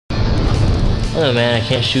Oh man, I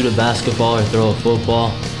can't shoot a basketball or throw a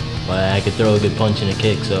football, but I could throw a good punch and a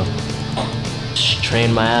kick, so just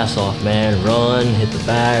train my ass off, man. Run, hit the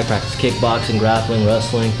bag, practice kickboxing, grappling,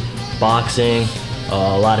 wrestling, boxing,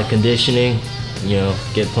 a lot of conditioning, you know,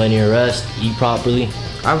 get plenty of rest, eat properly.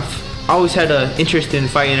 I've always had an interest in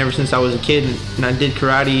fighting ever since I was a kid, and I did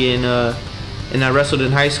karate and I wrestled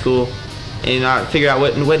in high school, and I figured out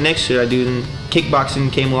what next should I do, and kickboxing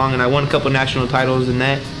came along, and I won a couple national titles in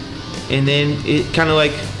that, and then it kind of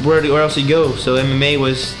like where else you go, so MMA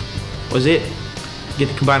was it. Get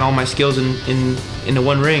to combine all my skills in the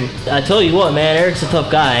one ring. I tell you what, man, Eric's a tough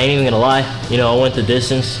guy, I ain't even gonna lie. You know, I went the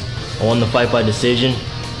distance, I won the fight by decision.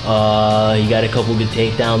 He got a couple good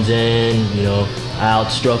takedowns in, you know, I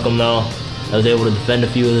outstruck him though. I was able to defend a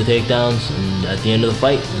few of the takedowns, and at the end of the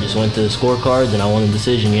fight, I just went to the scorecards and I won the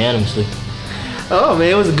decision unanimously. Oh man,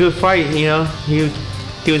 it was a good fight, you know. He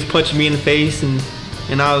was punching me in the face, and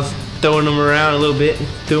I was throwing him around a little bit,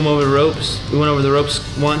 threw him over the ropes. We went over the ropes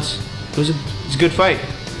once. It was a good fight.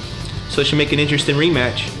 So it should make an interesting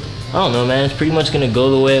rematch. I don't know, man. It's pretty much gonna go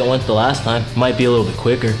the way it went the last time. Might be a little bit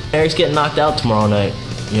quicker. Eric's getting knocked out tomorrow night.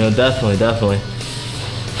 You know, definitely.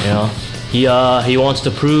 You know, he wants to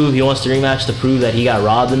rematch to prove that he got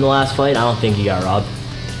robbed in the last fight. I don't think he got robbed.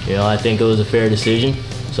 You know, I think it was a fair decision.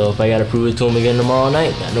 So if I gotta prove it to him again tomorrow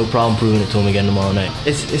night, got no problem proving it to him again tomorrow night.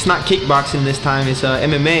 It's not kickboxing this time. It's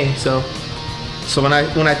MMA. So when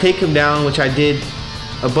I take him down, which I did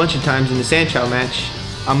a bunch of times in the Sanchow match,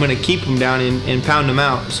 I'm gonna keep him down and pound him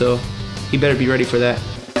out. So he better be ready for that.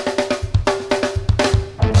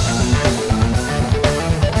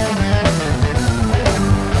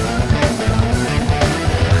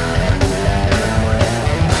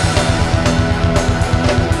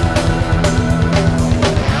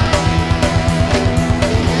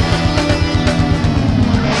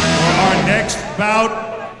 Bout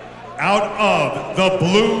out of the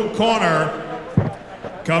blue corner,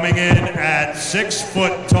 coming in at 6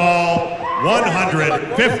 foot tall,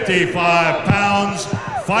 155 pounds,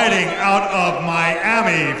 fighting out of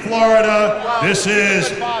Miami, Florida. This is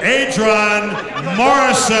Adron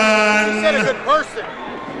Morrison.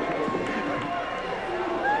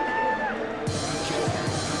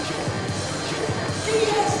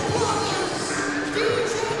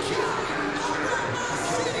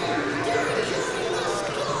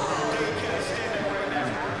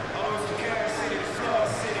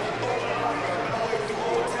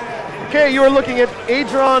 Okay, you are looking at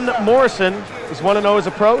Adron Morrison. He's 1-0 as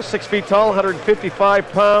a pro, 6 feet tall,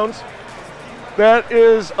 155 pounds. That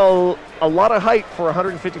is a lot of height for a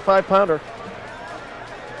 155-pounder.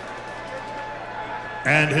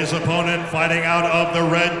 And his opponent fighting out of the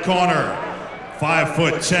red corner,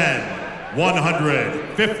 5'10",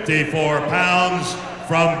 154 pounds,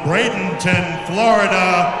 from Bradenton,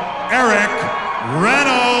 Florida, Eric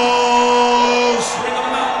Reynolds.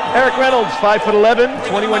 Eric Reynolds, 5'11",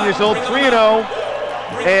 21 years old, 3-0,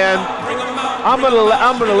 and I'm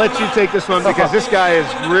gonna let you take this one because this guy is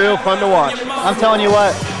real fun to watch. I'm telling you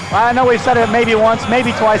what, I know we've said it maybe once,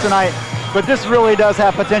 maybe twice a night, but this really does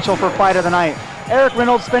have potential for fight of the night. Eric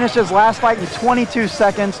Reynolds finished his last fight in 22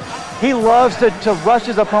 seconds. He loves to rush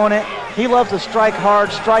his opponent. He loves to strike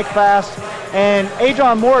hard, strike fast. And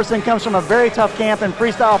Adron Morrison comes from a very tough camp in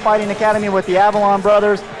Freestyle Fighting Academy with the Avalon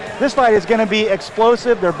brothers. This fight is going to be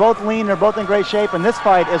explosive. They're both lean, they're both in great shape, and this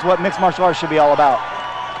fight is what mixed martial arts should be all about.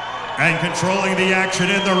 And controlling the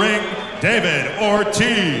action in the ring, David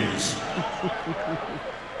Ortiz.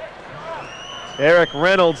 Eric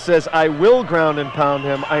Reynolds says, I will ground and pound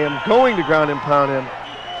him. I am going to ground and pound him.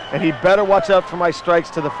 And he better watch out for my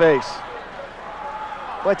strikes to the face.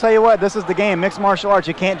 Well, I tell you what, this is the game. Mixed martial arts,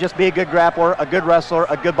 you can't just be a good grappler, a good wrestler,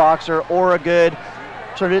 a good boxer, or a good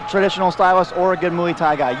traditional stylist, or a good Muay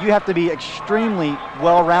Thai guy. You have to be extremely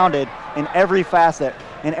well-rounded in every facet.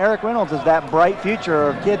 And Eric Reynolds is that bright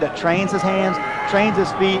future kid that trains his hands, trains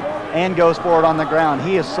his feet, and goes forward on the ground.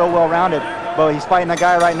 He is so well-rounded, but he's fighting a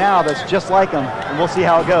guy right now that's just like him, and we'll see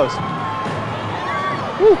how it goes.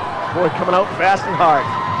 Woo. Boy, coming out fast and hard.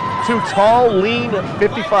 Two tall, lean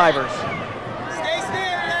 55ers.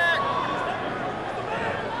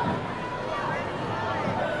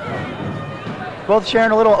 Both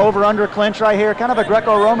sharing a little over-under clinch right here, kind of a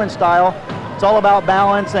Greco-Roman style. It's all about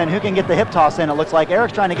balance and who can get the hip toss in. It looks like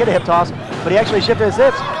Eric's trying to get a hip toss, but he actually shifted his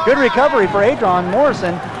hips. Good recovery for Adron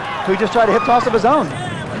Morrison, who just tried a hip toss of his own.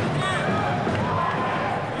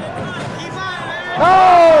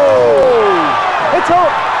 Oh! It's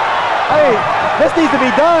over. Hey, this needs to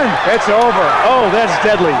be done. It's over. Oh, that's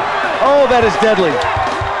deadly. Oh, that is deadly.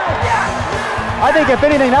 I think if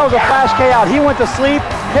anything, that was a flash K out. He went to sleep,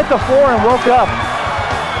 hit the floor, and woke up.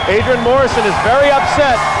 Adron Morrison is very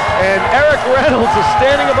upset, and Eric Reynolds is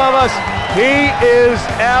standing above us. He is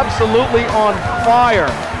absolutely on fire.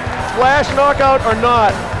 Flash knockout or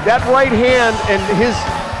not, that right hand and his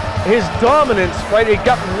dominance, right, it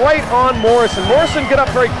got right on Morrison. Morrison got up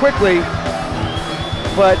very quickly,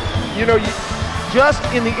 but you know, just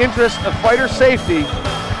in the interest of fighter safety,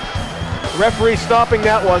 referee stopping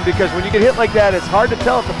that one, because when you get hit like that, it's hard to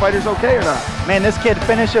tell if the fighter's okay or not. Man, this kid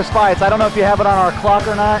finishes fights. I don't know if you have it on our clock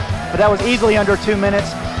or not, but that was easily under 2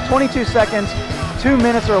 minutes. 22 seconds, 2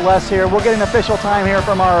 minutes or less here. We'll get an official time here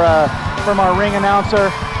from our ring announcer.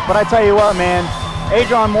 But I tell you what, man,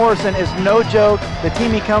 Adron Morrison is no joke. The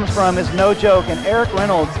team he comes from is no joke, and Eric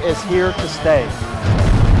Reynolds is here to stay.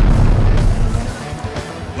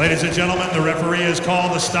 Ladies and gentlemen, the referee has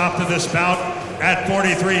called the stop to this bout at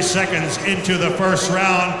 43 seconds into the first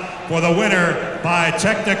round for the winner by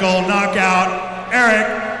technical knockout, Eric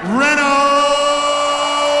Reynolds.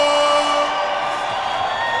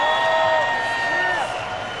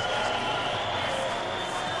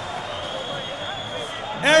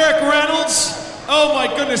 Eric Reynolds, oh my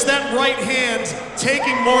goodness, that right hand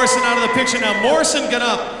taking Morrison out of the picture. Now Morrison got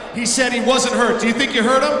up, he said he wasn't hurt. Do you think you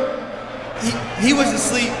hurt him? He was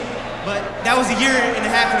asleep, but that was a year and a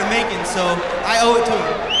half in the making, so I owe it to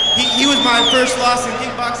him. He was my first loss in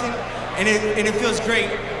kickboxing, and it feels great.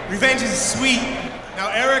 Revenge is sweet. Now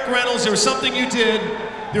Eric Reynolds, there was something you did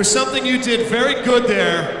very good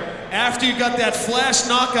there. After you got that flash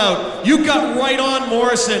knockout, you got right on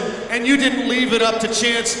Morrison, and you didn't leave it up to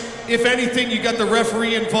chance. If anything, you got the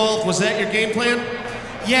referee involved. Was that your game plan?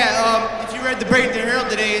 Yeah, if you read the Bradenton Herald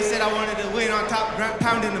today, it said I wanted to win on top,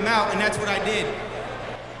 pounding them out, and that's what I did.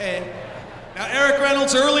 Now, Eric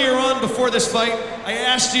Reynolds, earlier on before this fight, I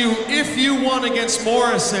asked you if you won against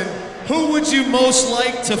Morrison, who would you most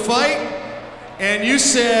like to fight? And you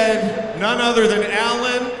said none other than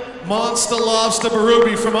Alan Monster Lobster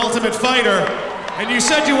Berube from Ultimate Fighter. And you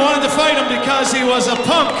said you wanted to fight him because he was a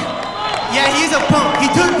punk. Yeah, he's a punk.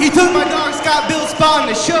 He took my dog Scott Bill's spot on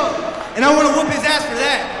the show, and I want to whoop his ass for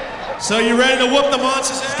that. So you ready to whoop the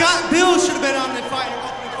monster's ass? Scott Bill should have been on the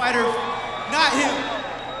Ultimate Fighter, not him.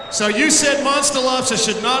 So you said Monster Lobster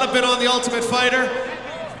should not have been on the Ultimate Fighter?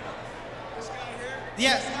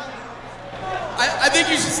 Yes. I think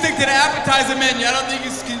you should stick to the appetizer menu. I don't think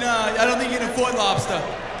you can afford lobster.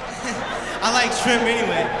 I like shrimp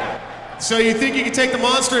anyway. So you think you can take the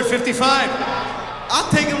monster at 55? I'll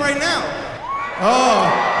take him right now. Oh.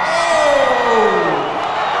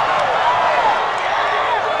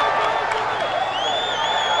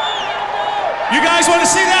 You guys want to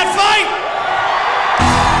see that fight?